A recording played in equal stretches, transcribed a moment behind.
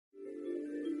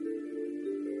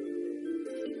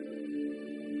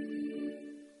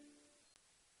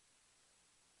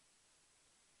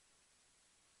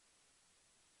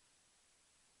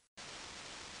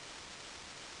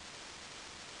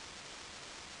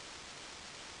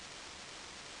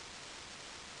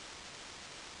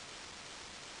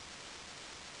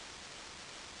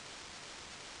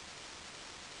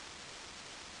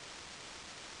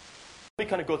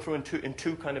kind of go through in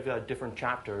two kind of different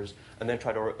chapters and then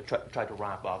try to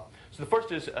wrap up. So the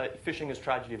first is Phishing is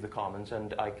Tragedy of the Commons,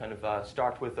 and I kind of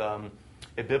start with a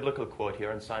biblical quote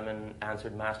here. And Simon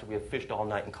answered, "Master, we have fished all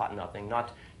night and caught nothing."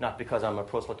 Not because I'm a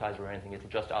proselytizer or anything. It'll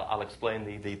just I'll explain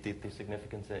the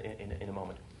significance in a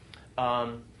moment.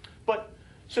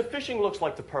 So phishing looks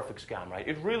like the perfect scam, right?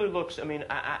 It really looks. I mean,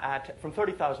 from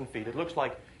 30,000 feet, it looks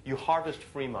like you harvest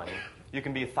free money. You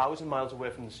can be 1,000 miles away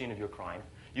from the scene of your crime.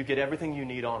 You get everything you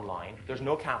need online. There's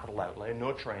no capital outlay,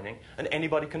 no training, and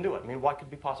anybody can do it. I mean, what could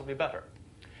be possibly better?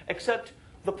 Except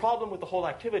the problem with the whole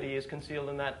activity is concealed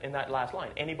in that last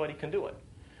line. Anybody can do it.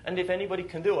 And if anybody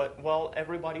can do it, well,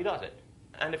 everybody does it.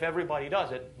 And if everybody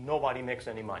does it, nobody makes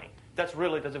any money. That's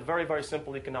a very, very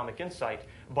simple economic insight,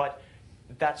 but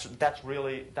that's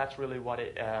really what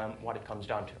it comes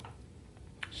down to.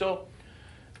 So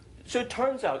it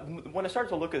turns out, when I started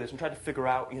to look at this and try to figure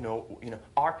out,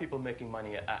 are people making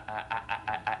money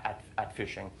at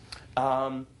phishing?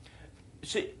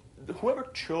 Whoever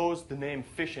chose the name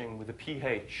phishing with a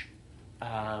PH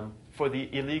for the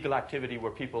illegal activity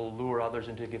where people lure others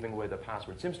into giving away their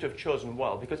password seems to have chosen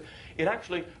well, because it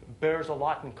actually bears a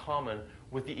lot in common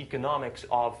with the economics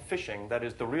of phishing. That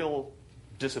is the real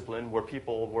discipline where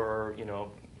people were,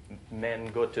 men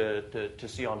go to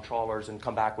sea on trawlers and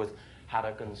come back with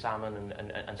haddock and salmon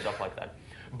and stuff like that.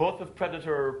 Both have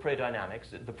predator-prey dynamics.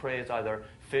 The prey is either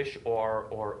fish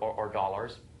or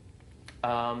dollars.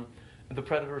 The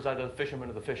predator is either the fisherman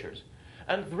or the fishers.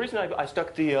 And the reason I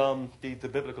stuck the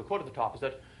biblical quote at the top is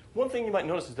that one thing you might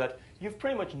notice is that you've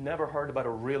pretty much never heard about a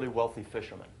really wealthy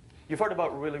fisherman. You've heard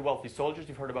about really wealthy soldiers,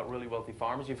 you've heard about really wealthy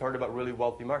farmers, you've heard about really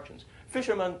wealthy merchants.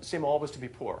 Fishermen seem always to be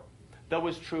poor. That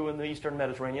was true in the Eastern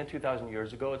Mediterranean 2,000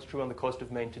 years ago. It's true on the coast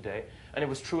of Maine today. And it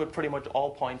was true at pretty much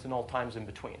all points and all times in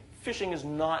between. Fishing is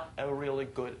not a really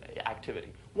good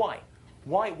activity. Why?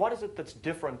 What is it that's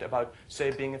different about,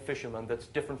 say, being a fisherman that's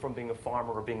different from being a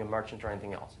farmer or being a merchant or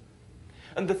anything else?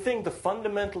 And the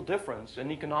fundamental difference,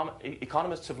 and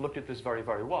economists have looked at this very,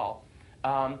 very well,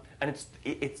 and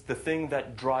it's the thing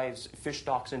that drives fish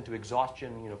stocks into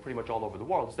exhaustion, pretty much all over the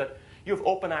world, is that you have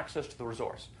open access to the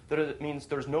resource. That means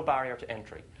there's no barrier to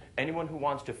entry. Anyone who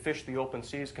wants to fish the open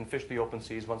seas can fish the open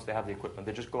seas once they have the equipment.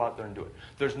 They just go out there and do it.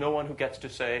 There's no one who gets to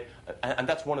say, and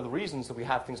that's one of the reasons that we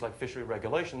have things like fishery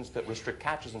regulations that restrict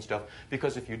catches and stuff,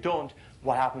 because if you don't,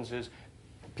 what happens is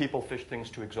people fish things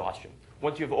to exhaustion.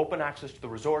 Once you have open access to the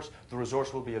resource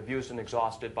will be abused and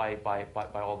exhausted by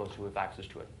all those who have access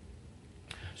to it.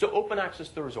 So open access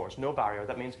to the resource, no barrier.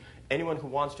 That means anyone who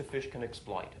wants to fish can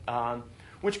exploit.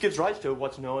 Which gives rise to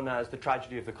what's known as the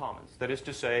tragedy of the commons. That is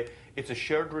to say, it's a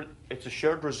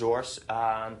shared resource.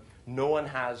 No one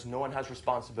has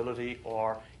responsibility,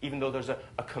 or even though there's a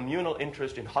communal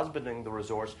interest in husbanding the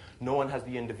resource, no one has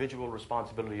the individual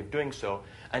responsibility of doing so.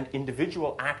 And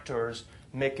individual actors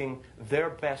making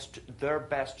their best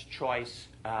choice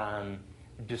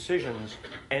decisions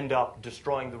end up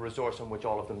destroying the resource on which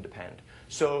all of them depend.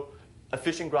 So a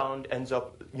fishing ground ends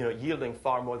up yielding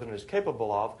far more than it is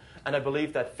capable of, and I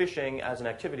believe that fishing as an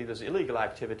activity, this illegal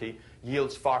activity,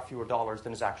 yields far fewer dollars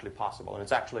than is actually possible, and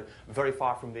it's actually very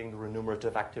far from being the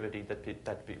remunerative activity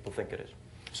that people think it is.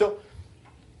 So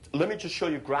let me just show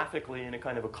you graphically in a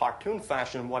kind of a cartoon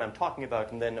fashion what I'm talking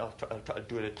about, and then I'll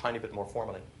do it a tiny bit more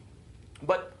formally.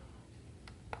 But,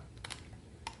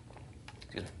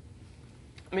 excuse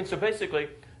me. So basically,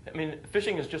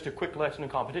 fishing is just a quick lesson in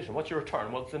competition. What's your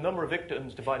return? Well, it's the number of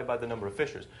victims divided by the number of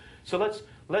fishers. So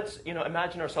let's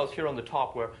imagine ourselves here on the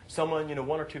top where someone,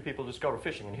 one or two people discover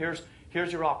fishing, and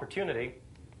here's your opportunity.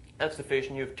 That's the fish,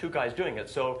 and you have two guys doing it,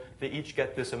 so they each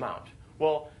get this amount.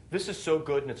 Well, this is so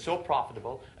good, and it's so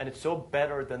profitable, and it's so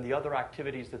better than the other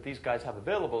activities that these guys have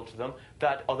available to them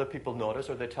that other people notice,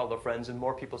 or they tell their friends, and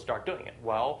more people start doing it.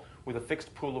 Well, with a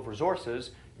fixed pool of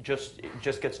resources, it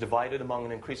just gets divided among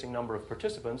an increasing number of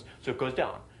participants, so it goes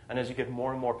down. And as you get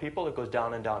more and more people, it goes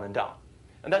down and down and down.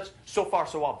 And that's so far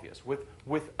so obvious.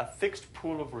 With a fixed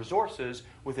pool of resources,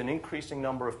 with an increasing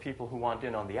number of people who want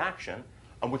in on the action,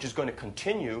 and which is going to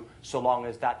continue so long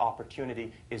as that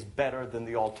opportunity is better than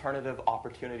the alternative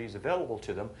opportunities available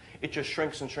to them, it just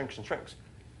shrinks and shrinks and shrinks.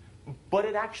 But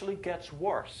it actually gets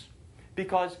worse,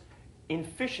 because in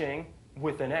fishing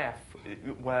with an F,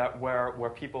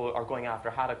 where people are going after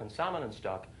haddock and salmon and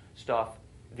stuff,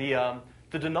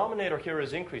 the denominator here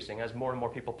is increasing as more and more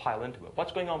people pile into it.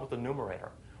 What's going on with the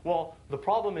numerator? Well, the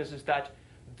problem is that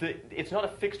it's not a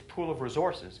fixed pool of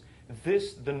resources.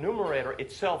 The numerator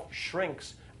itself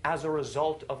shrinks as a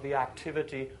result of the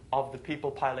activity of the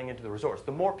people piling into the resource.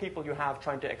 The more people you have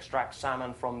trying to extract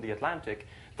salmon from the Atlantic,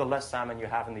 the less salmon you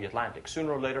have in the Atlantic.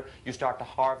 Sooner or later, you start to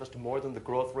harvest more than the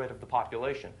growth rate of the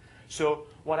population. So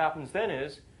what happens then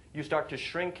is you start to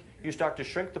shrink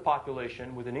the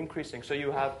population with an increasing, so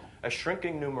you have a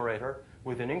shrinking numerator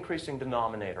with an increasing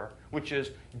denominator, which is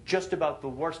just about the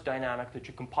worst dynamic that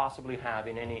you can possibly have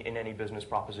in any business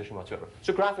proposition whatsoever.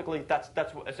 So graphically, that's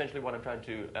essentially what I'm trying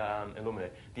to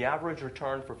illuminate. The average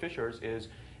return for fishers is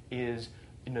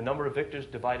in the number of victors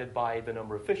divided by the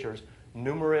number of fishers,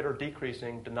 numerator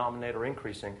decreasing, denominator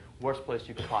increasing, worst place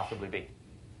you could possibly be.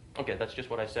 Okay, that's just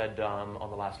what I said on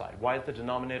the last slide. Why is the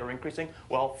denominator increasing?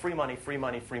 Well, free money, free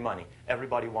money, free money.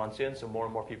 Everybody wants in, so more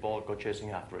and more people go chasing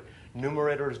after it.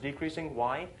 Numerator is decreasing.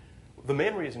 Why? The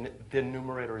main reason the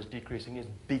numerator is decreasing is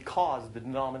because the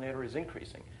denominator is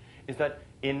increasing. Is that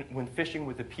when fishing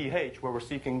with the pH, where we're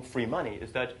seeking free money,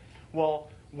 is that, well,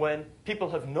 when people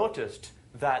have noticed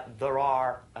that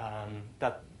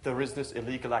there is this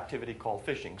illegal activity called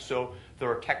phishing. So there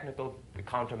are technical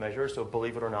countermeasures. So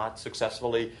believe it or not,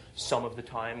 successfully, some of the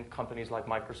time, companies like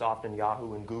Microsoft and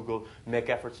Yahoo and Google make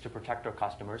efforts to protect their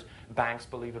customers. Banks,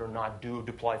 believe it or not, do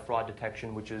deploy fraud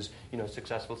detection, which is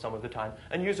successful some of the time.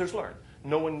 And users learn.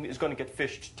 No one is going to get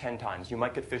phished 10 times. You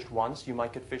might get phished once. You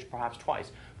might get phished perhaps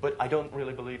twice. But I don't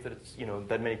really believe that it's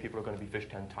that many people are going to be phished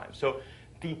 10 times. So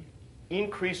the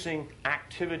increasing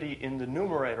activity in the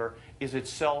numerator is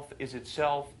itself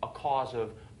a cause the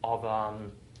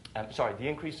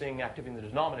increasing activity in the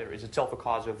denominator is itself a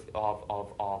cause of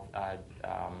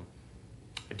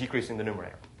decreasing the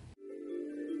numerator.